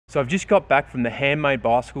So I've just got back from the Handmade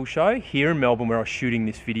Bicycle Show here in Melbourne where I was shooting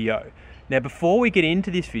this video. Now before we get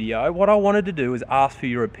into this video, what I wanted to do is ask for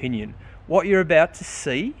your opinion. What you're about to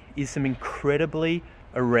see is some incredibly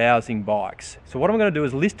arousing bikes. So what I'm going to do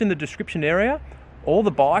is list in the description area all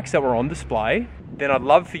the bikes that were on display. Then I'd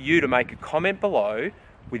love for you to make a comment below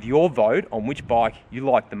with your vote on which bike you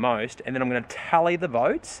like the most, and then I'm going to tally the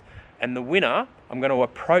votes, and the winner, I'm going to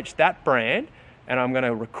approach that brand and I'm going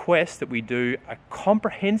to request that we do a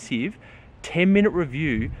comprehensive 10-minute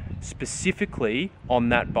review specifically on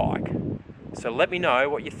that bike. So let me know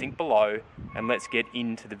what you think below and let's get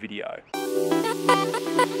into the video.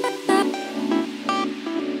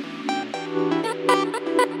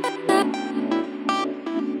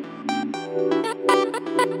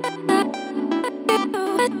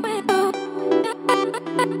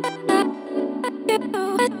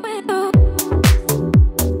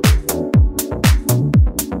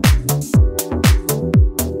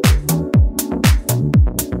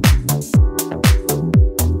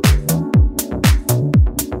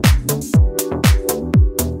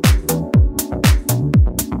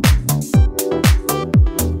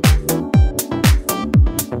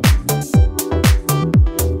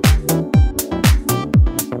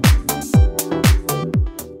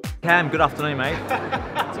 Cam, good afternoon, mate.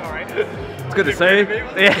 It's alright. It's good to see you.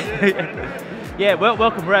 Yeah, well,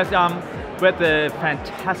 welcome. We're at the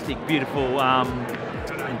fantastic, beautiful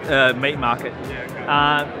meat market.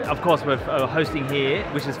 Of course, we're hosting here,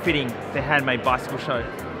 which is fitting, the Handmade Bicycle Show.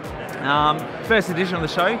 First edition of the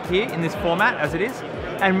show here in this format, as it is.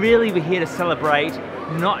 And really, we're here to celebrate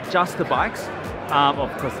not just the bikes,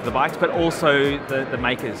 of course the bikes, but also the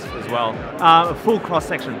makers as well. A full cross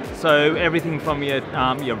section, so everything from your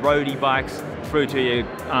roadie bikes through to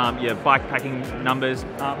your bike packing numbers,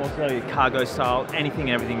 also your cargo style, anything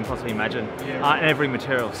and everything you can possibly imagine. And every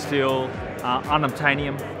material, steel,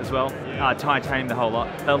 unobtainium as well, titanium, the whole lot.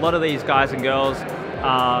 A lot of these guys and girls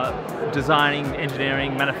are designing,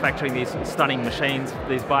 engineering, manufacturing these stunning machines,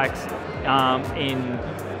 these bikes,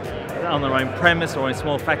 on their own premise or in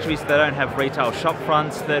small factories. They don't have retail shop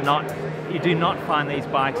fronts. You do not find these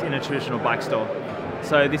bikes in a traditional bike store.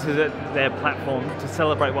 So this is their platform to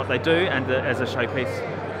celebrate what they do and as a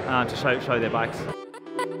showpiece to show their bikes.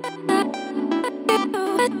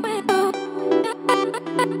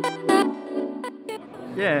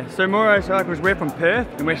 Yeah, so Moro Cycles, we're from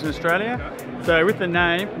Perth in Western Australia. So with the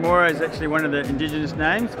name, Moro is actually one of the indigenous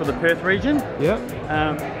names for the Perth region.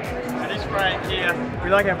 This frame here, we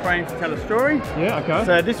like our frames to tell a story. Yeah, okay.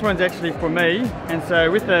 So this one's actually for me, and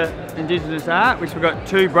so with the indigenous art, which we've got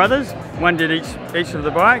two brothers, one did each of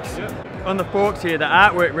the bikes. On the forks here, the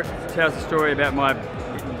artwork tells the story about my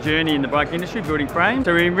journey in the bike industry, building frames.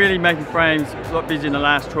 So we've been really making frames a lot busy in the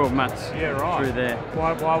last 12 months. Yeah, right. Through there.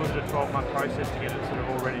 Why was it a 12-month process to get it sort of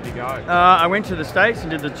all ready to go? I went to the States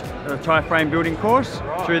and did the Thai frame building course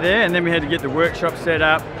through there, and then we had to get the workshop set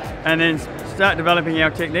up and then start developing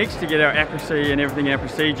our techniques to get our accuracy and everything, our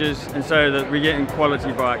procedures, and so that we're getting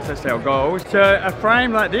quality bikes. That's our goal. So a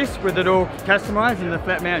frame like this with it all customised in the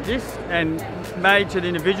flat mount disc and made to the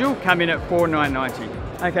individual come in at $4,990.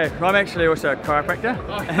 Okay, I'm actually also a chiropractor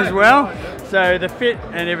as well, so the fit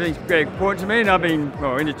and everything's very important to me, and I've been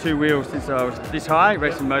into two wheels since I was this high,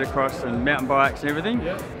 racing motocross and mountain bikes and everything.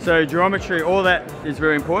 So geometry, all that is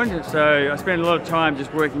very important, so I spend a lot of time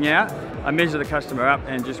just working out. I measure the customer up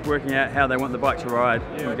and just working out how they want the bike to ride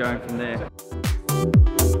and going from there.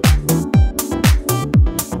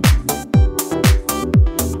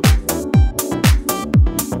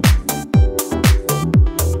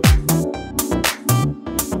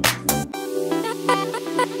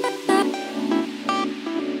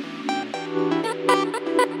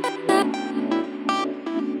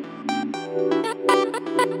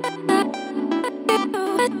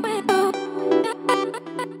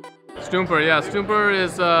 Stoomper, yeah. Stoomper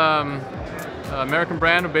is an American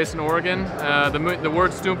brand based in Oregon. The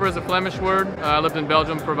word Stoomper is a Flemish word. I lived in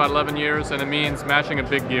Belgium for about 11 years, and it means mashing a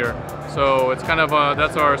big gear. So it's kind of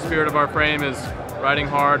that's our spirit of our frame, is riding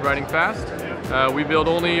hard, riding fast. We build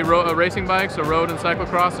only racing bikes, so road and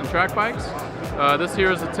cyclocross and track bikes. This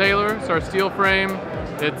here is a Taylor. It's our steel frame.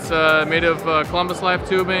 It's made of Columbus Life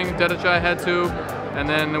tubing, Dedichai head tube. And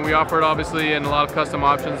then we offer it obviously in a lot of custom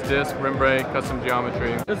options, disc, rim brake, custom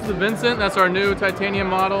geometry. This is the Vincent, that's our new titanium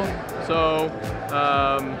model. So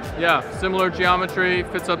yeah, similar geometry,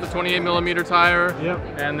 fits up to 28mm tire.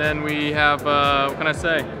 Yep. And then we have, what can I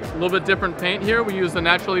say, a little bit different paint here. We use the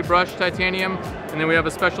naturally brushed titanium, and then we have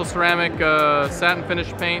a special ceramic satin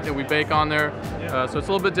finish paint that we bake on there. So it's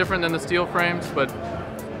a little bit different than the steel frames, but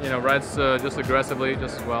you know, rides just aggressively,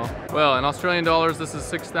 just as well. Well, in Australian dollars, this is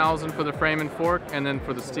 6,000 for the frame and fork, and then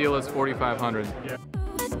for the steel is 4,500. Yeah.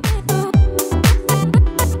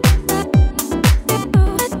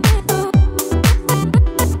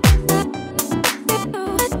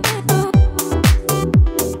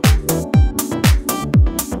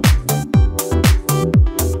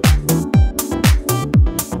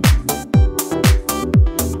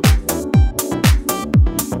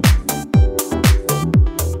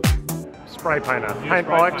 Spray painter, paint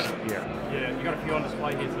bikes. Yeah, you got a few on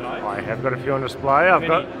display here today. I have got a few on display. I've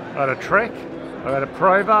got a Trek, I've got a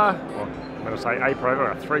Prova, or I'm going to say a Prova,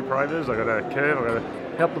 I've got 3 Provas, I've got a Curve, I've got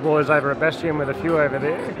to help the boys over at Bastion with a few over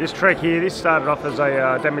there. This Trek here, this started off as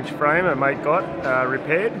a damaged frame a mate got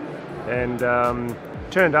repaired and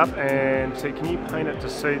turned up and said, can you paint it to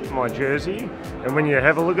suit my jersey? And when you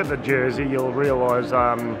have a look at the jersey, you'll realise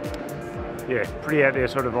yeah, pretty out there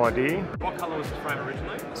sort of idea. What colour was this frame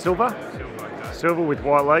originally? Silver. Silver with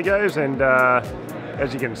white logos, and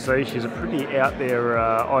as you can see, she's a pretty out there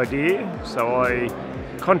idea. So I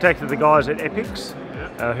contacted the guys at Epics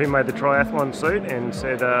who made the triathlon suit and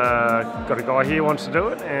said, got a guy here wants to do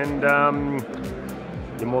it, and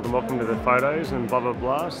you're more than welcome to the photos and blah blah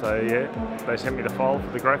blah. So yeah, they sent me the file for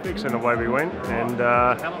the graphics and away we went. And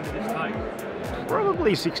how long did this take?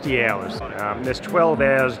 Probably 60 hours. There's 12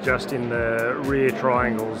 hours just in the rear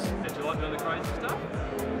triangles. Did you like doing the crazy stuff?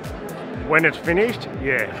 When it's finished,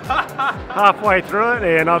 yeah. Halfway through it,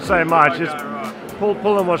 yeah, not so much. Just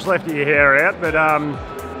pulling what's left of your hair out. But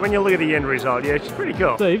when you look at the end result, yeah, it's pretty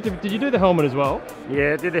cool. Steve, did you do the helmet as well?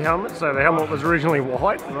 Yeah, did the helmet. So the helmet was originally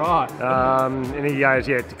white. Right. And he goes,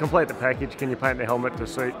 yeah, to complete the package, can you paint the helmet to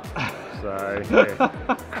suit? So,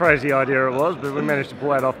 yeah, crazy idea it was, but we managed to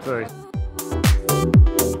pull that off too.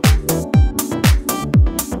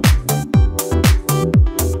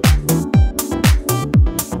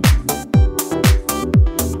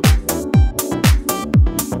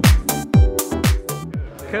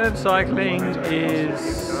 Curve cycling is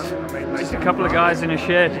just a couple of guys in a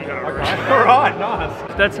shed. Okay. All right,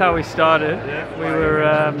 nice. That's how we started. We were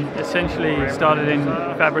essentially started in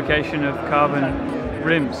fabrication of carbon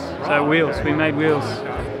rims, so wheels. We made wheels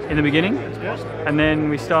in the beginning, and then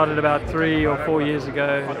we started about 3 or 4 years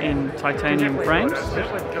ago in titanium frames.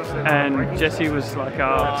 And Jesse was like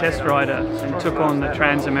our test rider and took on the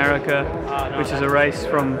Trans-America, which is a race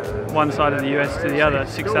from one side of the US to the other,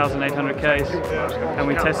 6,800 Ks. And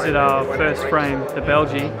we tested our first frame, the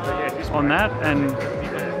Belgie, on that,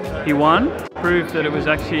 and he won. Proved that it was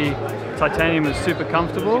actually, titanium was super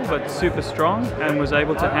comfortable but super strong and was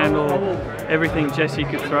able to handle everything Jesse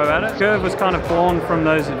could throw at it. Curve was kind of born from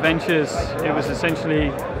those adventures. It was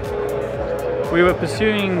essentially, we were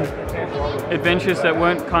pursuing adventures that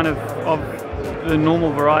weren't kind of the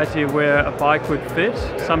normal variety of where a bike would fit.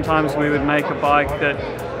 Sometimes we would make a bike that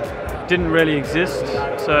didn't really exist,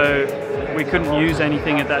 so we couldn't use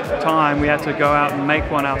anything at that time. We had to go out and make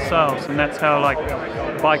one ourselves, and that's how, like,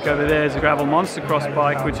 the bike over there is a gravel monster cross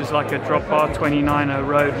bike, which is like a drop bar 29er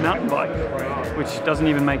road mountain bike, which doesn't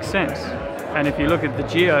even make sense. And if you look at the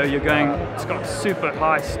Geo, you're going, it's got super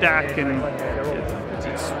high stack, and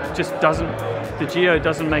it just doesn't, the Geo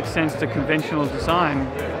doesn't make sense to conventional design.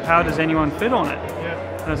 How does anyone fit on it?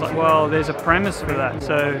 And I was like, well, there's a premise for that.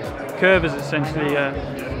 So Curve is essentially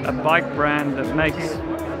a bike brand that makes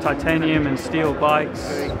titanium and steel bikes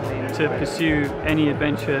to pursue any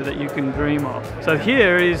adventure that you can dream of. So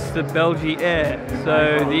here is the Belgie Air.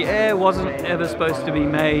 So the Air wasn't ever supposed to be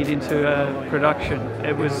made into a production.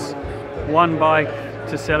 It was one bike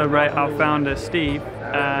to celebrate our founder, Steve.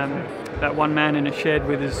 That one man in a shed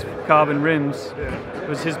with his carbon rims. It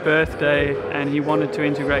was his birthday, and he wanted to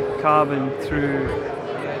integrate carbon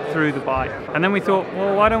through the bike. And then we thought,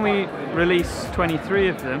 well, why don't we release 23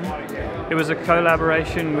 of them? It was a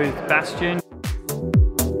collaboration with Bastion.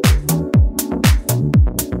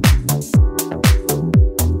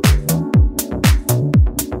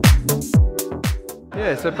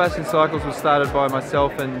 Yeah, so Bastion Cycles was started by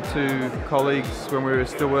myself and 2 colleagues when we were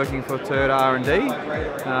still working for Toyota R&D.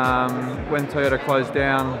 When Toyota closed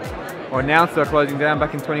down, or announced they were closing down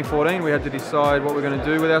back in 2014, we had to decide what we're going to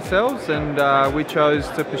do with ourselves, and we chose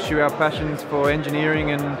to pursue our passions for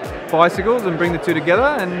engineering and bicycles and bring the two together.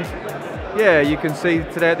 And yeah, you can see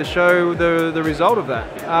today at the show the result of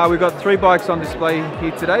that. We've got 3 bikes on display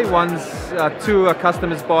here today. 2 are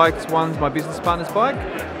customers' bikes, one's my business partner's bike.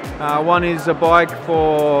 One is a bike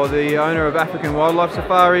for the owner of African Wildlife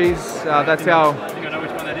Safaris. That's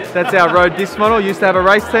our road disc model. Used to have a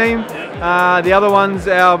race team. The other one's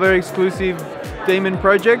our very exclusive Demon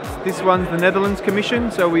project. This one's the Netherlands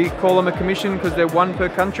commission, so we call them a commission because they're one per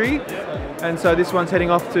country. And so this one's heading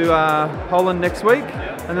off to Holland next week.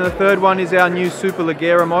 And then the third one is our new Super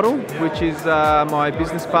Ligera model, which is my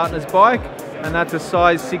business partner's bike. And that's a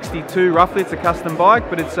size 62 roughly. It's a custom bike,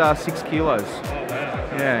 but it's 6 kilos.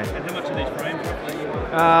 Yeah. And how much are these frames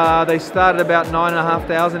roughly? They start at about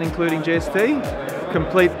 9,500 including GST.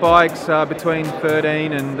 Complete bikes between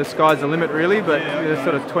 13 and the sky's the limit really, but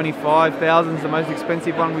sort of 25,000 is the most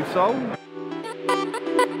expensive one we've sold.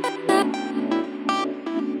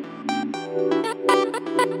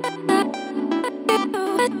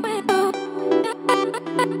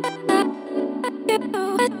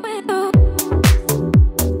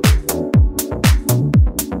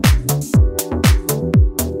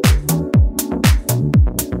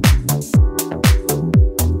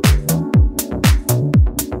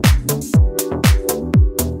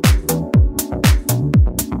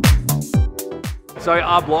 So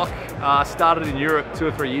our block started in Europe 2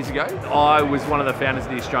 or 3 years ago. I was one of the founders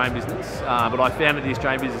of the Australian business, but I founded the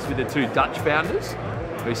Australian business with the 2 Dutch founders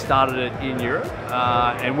who started it in Europe.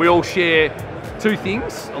 And we all share 2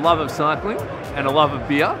 things, a love of cycling and a love of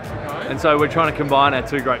beer. And so we're trying to combine our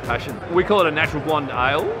 2 great passions. We call it a natural blonde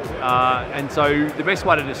ale. And so the best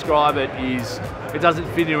way to describe it is it doesn't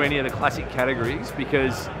fit into any of the classic categories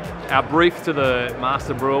because our brief to the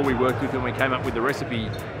master brewer we worked with when we came up with the recipe,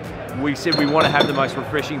 we said we want to have the most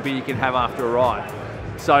refreshing beer you can have after a ride.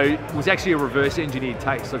 So it was actually a reverse engineered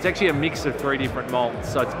taste. So it's actually a mix of 3 different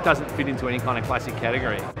malts. So it doesn't fit into any kind of classic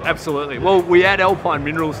category. Absolutely. Well, we add alpine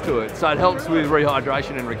minerals to it. So it helps with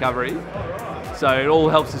rehydration and recovery. So it all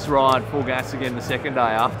helps us ride full gas again the second day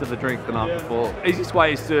after the drink the night before. Easiest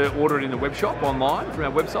way is to order it in the web shop online from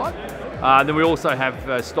our website. Then we also have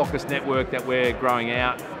a stockist network that we're growing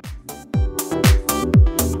out.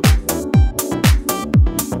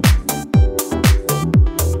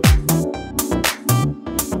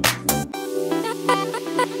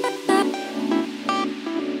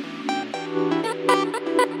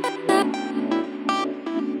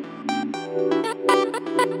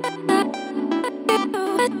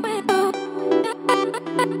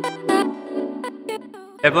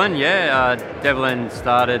 Devlin, yeah. Devlin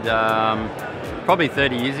started probably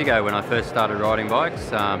 30 years ago when I first started riding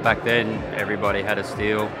bikes. Back then everybody had a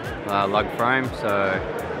steel lug frame, so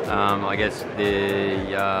I guess the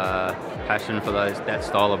passion for that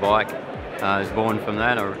style of bike is born from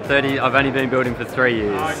that. I've only been building for 3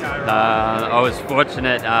 years. I was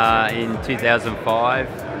fortunate in 2005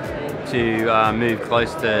 to move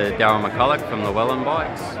close to Darryl McCulloch from Llewellyn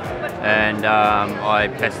Bikes. And I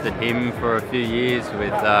pestered him for a few years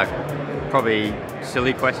with probably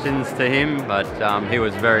silly questions to him, but he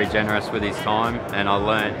was very generous with his time, and I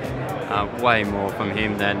learnt way more from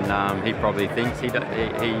him than he probably thinks he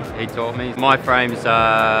taught me. My frame's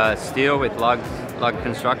steel with lug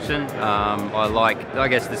construction. I like, I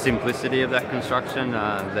guess, the simplicity of that construction,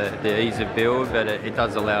 the ease of build, but it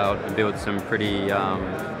does allow to build some pretty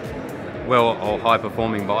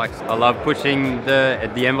high-performing bikes. I love pushing the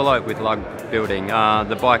envelope with lug building.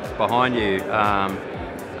 The bike behind you,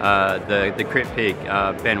 the Crit Pig,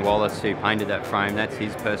 Ben Wallace, who painted that frame, that's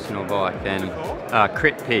his personal bike. And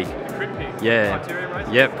Crit Pig. Crit Pig. Yeah.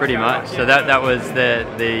 Yeah, pretty much. So that was the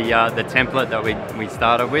template that we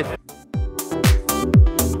started with.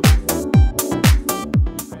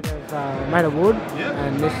 Made of wood,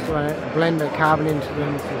 and this blend the carbon into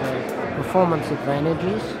them for the performance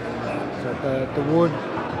advantages. So the wood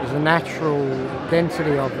is the natural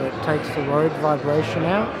density of it, takes the road vibration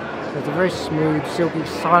out. So it's a very smooth, silky,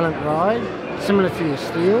 silent ride, similar to your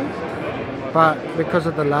steel, but because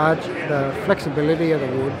of the flexibility of the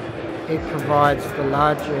wood, it provides the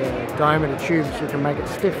larger diameter tubes you can make it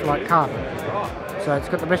stiff like carbon. So it's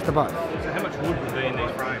got the best of both. So how much wood would be in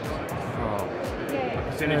these frames?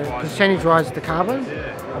 Percentage-wise, the carbon,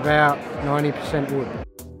 about 90% wood.